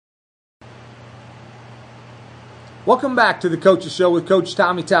Welcome back to the Coach's Show with Coach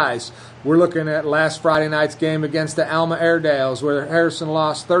Tommy Tice. We're looking at last Friday night's game against the Alma Airedales, where Harrison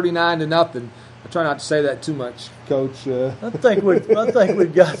lost 39-0. I try not to say that too much, Coach. I think we've got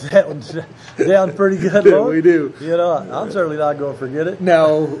that one down pretty good, Lord. We do. You know, I'm certainly not going to forget it.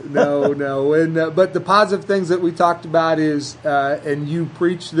 No. And but the positive things that we talked about is, and you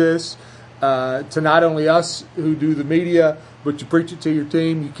preach this to not only us who do the media, but you preach it to your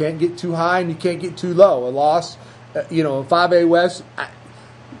team. You can't get too high and you can't get too low. A loss, in 5A West,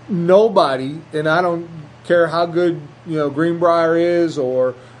 nobody, and I don't care how good Greenbrier is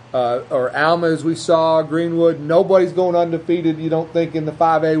or Alma, as we saw, Greenwood. Nobody's going undefeated. You don't think in the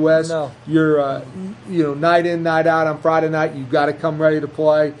 5A West? No. You're night in, night out on Friday night. You've got to come ready to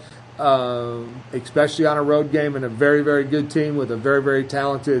play, especially on a road game and a very, very good team with a very, very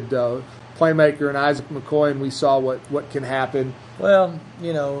talented playmaker in Isaac McCoy, and we saw what can happen. Well,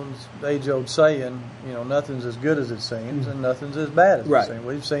 it's the age-old saying, nothing's as good as it seems, and nothing's as bad as it seems.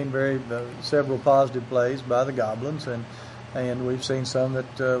 We've seen several positive plays by the Goblins, and we've seen some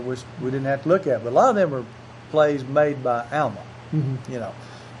that we didn't have to look at. But a lot of them were plays made by Alma,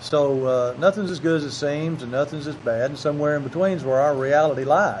 So nothing's as good as it seems, and nothing's as bad, and somewhere in between is where our reality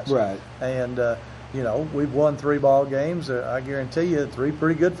lies. Right. And, we've won 3 ball games. I guarantee you 3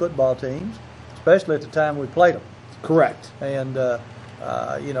 pretty good football teams, especially at the time we played them. Correct. And,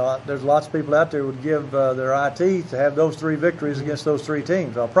 there's lots of people out there who would give their IT to have those 3 victories against those 3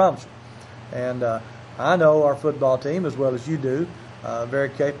 teams, I'll promise you. And I know our football team, as well as you do, very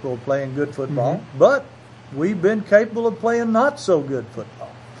capable of playing good football, but we've been capable of playing not so good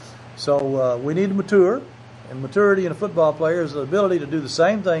football. So we need to mature, and maturity in a football player is the ability to do the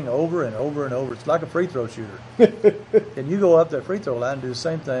same thing over and over and over. It's like a free throw shooter. And you go up that free throw line and do the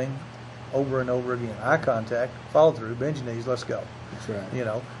same thing over and over again. Eye contact, follow through, bend your knees, let's go. That's right.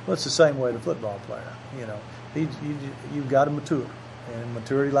 Well, it's the same way with a football player. You've got to mature. And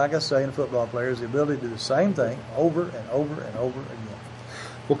maturity, like I say, in a football player is the ability to do the same thing over and over and over again.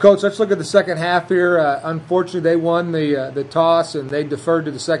 Well, Coach, let's look at the second half here. Unfortunately, they won the toss, and they deferred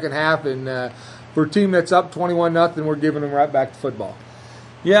to the second half. And for a team that's up 21-0, we're giving them right back to football.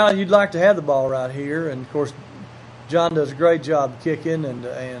 Yeah, you'd like to have the ball right here. And, of course, John does a great job kicking, and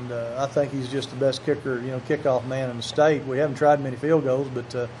I think he's just the best kicker, kickoff man in the state. We haven't tried many field goals,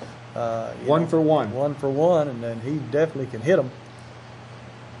 but one for one. One for one, and then he definitely can hit them.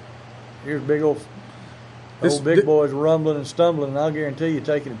 Here's big big boy's rumbling and stumbling, and I'll guarantee you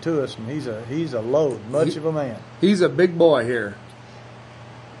taking it to us, and he's a load, much of a man. He's a big boy here.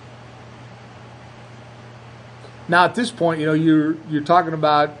 Now at this point, you're talking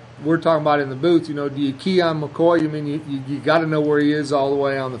about. We're talking about in the booth. Do you key on McCoy? You got to know where he is all the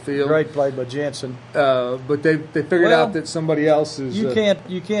way on the field. Great play by Jensen. But they figured out that somebody else is. You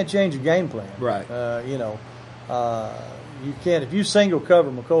can't change your game plan. Right. You can't if you single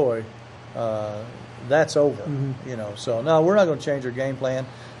cover McCoy. That's over. So no, we're not going to change our game plan.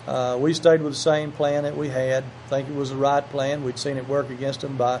 We stayed with the same plan that we had. I think it was the right plan. We'd seen it work against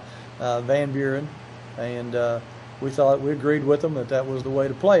them by Van Buren, and we agreed with them that was the way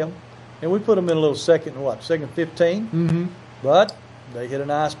to play them. And we put them in a little second 15. But they hit a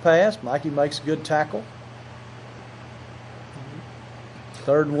nice pass. Mikey makes a good tackle.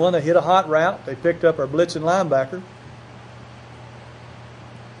 3rd and 1, they hit a hot route. They picked up our blitzing linebacker.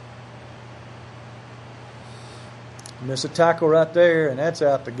 Miss a tackle right there, and that's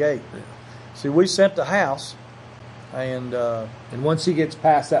out the gate. See, we sent the house, and once he gets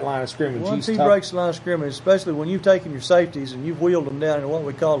past that line of scrimmage, once he breaks the line of scrimmage, especially when you've taken your safeties and you've wheeled them down into what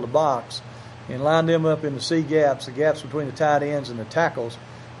we call the box, and lined them up in the C gaps, the gaps between the tight ends and the tackles,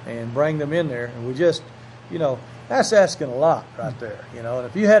 and bring them in there, and we just, that's asking a lot right there, And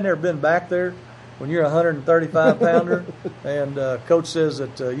if you hadn't ever been back there, when you're a 135-pounder, and coach says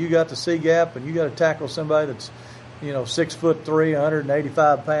that you got the C gap and you got to tackle somebody that's 6'3",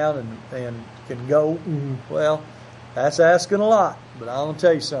 185 pound, and can go. Well, that's asking a lot. But I'm gonna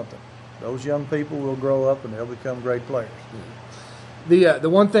tell you something: those young people will grow up and they'll become great players. The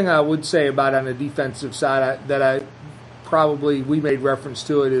one thing I would say about on the defensive side we made reference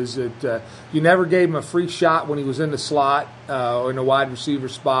to it is that you never gave him a free shot when he was in the slot or in the wide receiver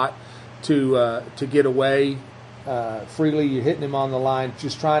spot to get away freely. You're hitting him on the line,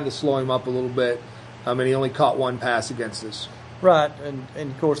 just trying to slow him up a little bit. And he only caught 1 pass against us. Right, and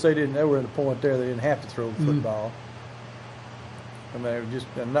of course they were at a point there they didn't have to throw the football. I mean,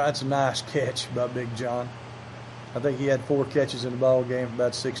 that's a nice catch by Big John. I think he had 4 catches in the ball game for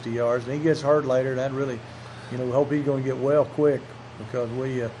about 60 yards, and he gets hurt later. And that really, we hope he's going to get well quick because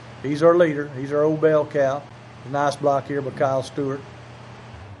he's our leader. He's our old bell cow. Nice block here by Kyle Stewart.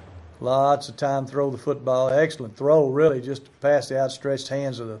 Lots of time to throw the football. Excellent throw, really, just past the outstretched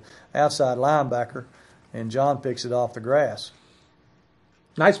hands of the outside linebacker, and John picks it off the grass.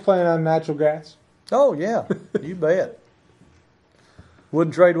 Nice playing on natural grass. Oh, yeah, you bet.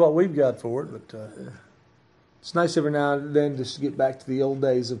 Wouldn't trade what we've got for it, but it's nice every now and then just to get back to the old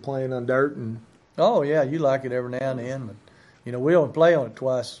days of playing on dirt. And oh, yeah, you like it every now and then. But, you know, we only play on it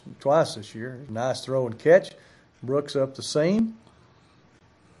twice this year. Nice throw and catch. Brooks up the seam.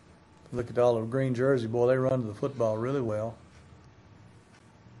 Look at all the green jersey, boy, they run to the football really well.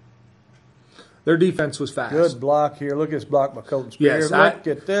 Their defense was fast. Good block here. Look at this block by Colton Spears. Yes, Look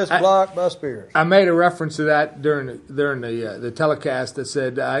at this block by Spears. I made a reference to that during the telecast. That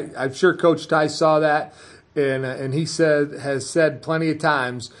said, I'm sure Coach Tice saw that, and he has said plenty of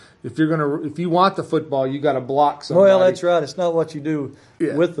times, if you want the football, you got to block somebody. Well, that's right. It's not what you do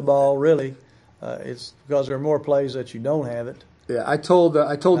with the ball, really. It's because there are more plays that you don't have it. Yeah, I told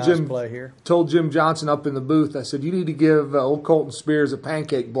Jim play here. Told Jim Johnson up in the booth. I said, you need to give old Colton Spears a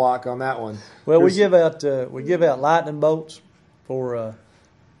pancake block on that one. Well, we give out lightning bolts for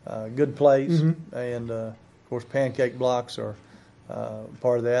good plays, and of course pancake blocks are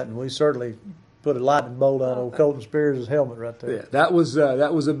part of that. And we certainly put a lightning bolt on old Colton Spears' helmet right there. Yeah, that was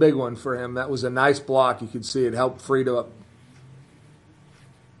a big one for him. That was a nice block. You could see it helped free up.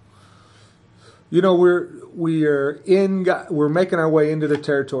 You know, we're making our way into the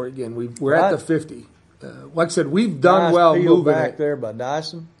territory again. We're at the 50. Like I said, we've done well moving back there by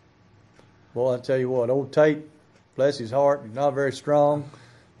Dyson. Boy, I tell you what, old Tate, bless his heart, he's not very strong.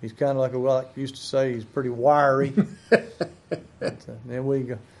 He's kind of like I used to say, he's pretty wiry. But, then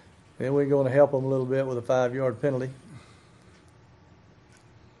we're going to help him a little bit with a 5-yard penalty.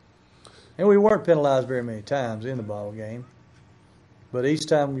 And we weren't penalized very many times in the ball game, but each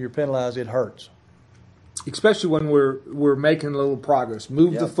time you're penalized, it hurts. Especially when we're making a little progress.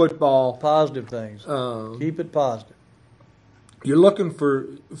 Move the football. Positive things. Keep it positive. You're looking for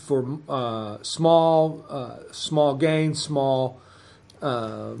small gains, small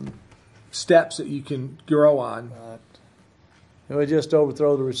steps that you can grow on. Right. And we just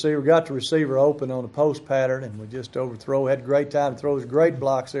overthrow the receiver. Got the receiver open on a post pattern, and we just overthrow. Had a great time to throw. Great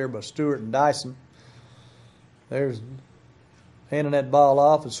blocks there by Stewart and Dyson. There's handing that ball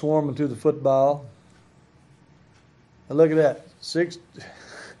off and swarming to the football. And look at that,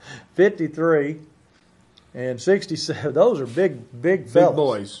 53 and 67. Those are big fellas. Big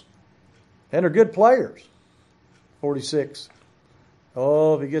boys. And they're good players. 46.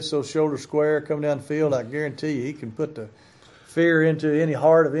 Oh, if he gets those shoulders square coming down the field, I guarantee you he can put the fear into any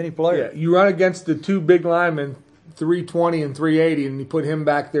heart of any player. Yeah, you run against the two big linemen, 320 and 380, and you put him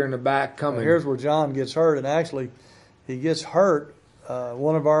back there in the back coming. Well, here's where John gets hurt, and actually he gets hurt.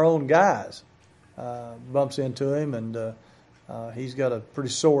 One of our own guys bumps into him, and he's got a pretty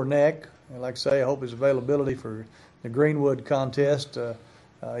sore neck. And like I say, I hope his availability for the Greenwood contest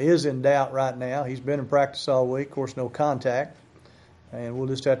is in doubt right now. He's been in practice all week. Of course, no contact. And we'll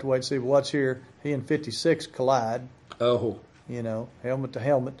just have to wait and see what's here. He and 56 collide. Oh. You know, helmet to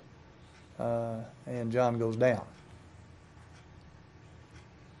helmet. And John goes down.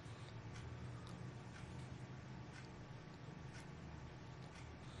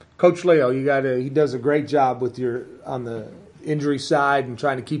 Coach Leo, he does a great job with on the injury side and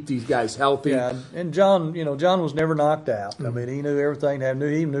trying to keep these guys healthy. Yeah, and John was never knocked out. I mean, he knew everything.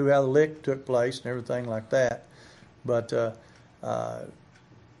 He knew how the lick took place and everything like that. But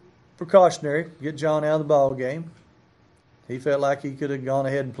precautionary, get John out of the ball game. He felt like he could have gone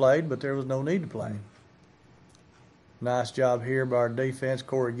ahead and played, but there was no need to play. Nice job here by our defense,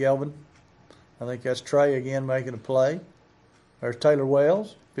 Corey Gelvin. I think that's Trey again making a play. There's Taylor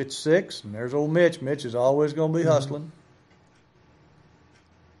Wells, 56, and there's old Mitch. Mitch is always going to be hustling.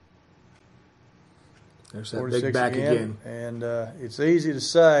 There's that big back again. And it's easy to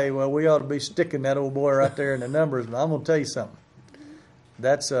say, well, we ought to be sticking that old boy right there in the numbers, but I'm going to tell you something.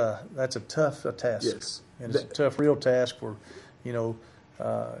 That's a tough task. Yes. And it's a tough, real task for,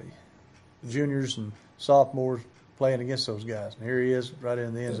 juniors and sophomores playing against those guys. And here he is right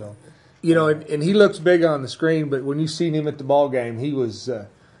in the end zone. You know, and he looks big on the screen, but when you seen him at the ball game, he was a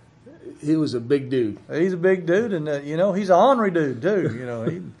big dude. He's a big dude, and he's an ornery dude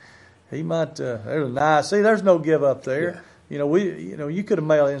too. He might. There's a nice. See, there's no give up there. Yeah. You could have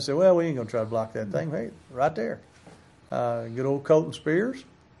mailed in and said, well, we ain't gonna try to block that thing. Hey, right there. Good old Colton Spears,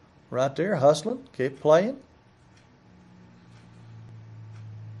 right there, hustling, keep playing.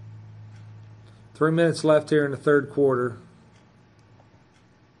 3 minutes left here in the third quarter.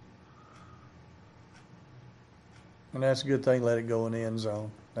 And that's a good thing. Let it go in the end zone.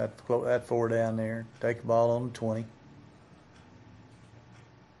 That four down there. Take the ball on the 20.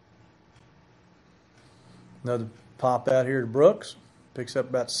 Another pop out here to Brooks. Picks up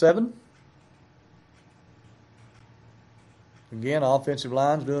about 7. Again, offensive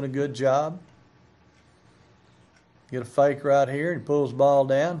line's doing a good job. Get a fake right here. He pulls the ball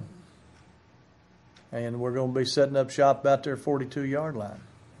down. And we're going to be setting up shop about their 42-yard line.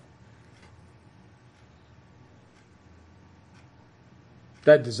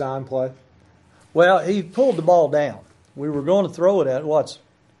 That design play? Well, he pulled the ball down. We were going to throw it at Watson.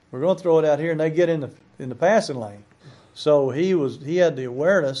 We're going to throw it out here, and they get in the passing lane. So he had the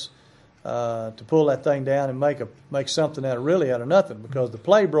awareness to pull that thing down and make something out of nothing, because the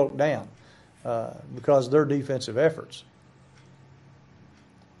play broke down because of their defensive efforts.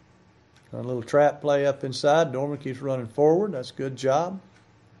 A little trap play up inside. Dorman keeps running forward. That's a good job.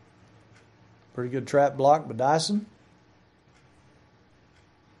 Pretty good trap block by Dyson.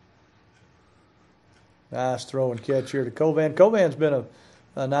 Nice throw and catch here to Covan. Covan's been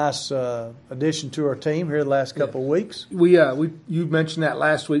a nice addition to our team here the last couple of weeks. You mentioned that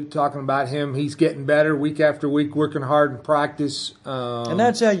last week, talking about him. He's getting better week after week, working hard in practice. And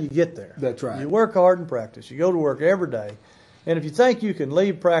that's how you get there. That's right. You work hard in practice. You go to work every day. And if you think you can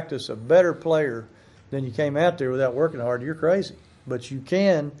leave practice a better player than you came out there without working hard, you're crazy. But you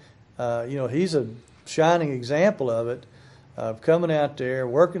can. He's a shining example of it, of coming out there,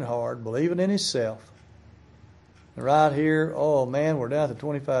 working hard, believing in himself. Right here, oh man, we're down at the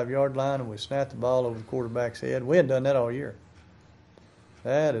 25-yard line and we snapped the ball over the quarterback's head. We hadn't done that all year.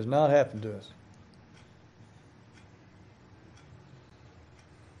 That has not happened to us.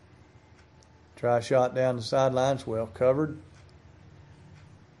 Try shot down the sidelines, well covered.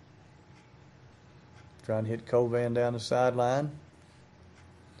 Trying to hit Covan down the sideline.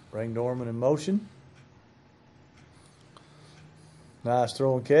 Bring Dorman in motion. Nice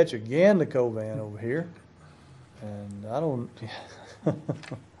throw and catch again to Covan over here. And I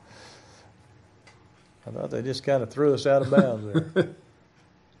thought they just kind of threw us out of bounds there.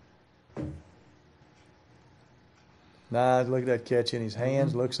 Nice, look at that catch in his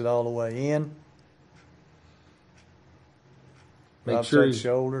hands. Looks it all the way in. Make sure his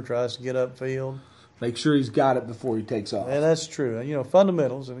shoulder, tries to get upfield. Make sure he's got it before he takes off. Yeah, that's true.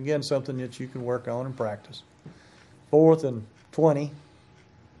 Fundamentals, and again, something that you can work on in practice. 4th and 20.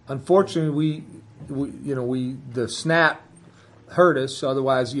 Unfortunately, the snap hurt us.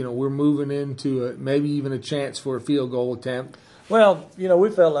 Otherwise, we're moving into maybe even a chance for a field goal attempt. Well, we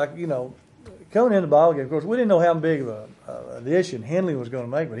felt like, coming in the ball game, of course, we didn't know how big of a addition Henley was going to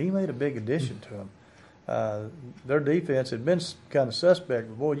make, but he made a big addition to him. Their defense had been kind of suspect,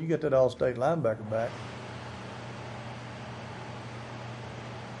 but boy, you get that All-State linebacker back.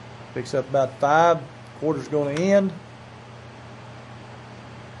 Picks up about 5. Quarter's going to end.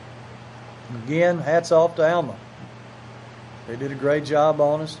 Again, hats off to Alma. They did a great job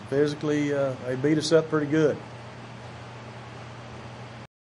on us. Physically, they beat us up pretty good.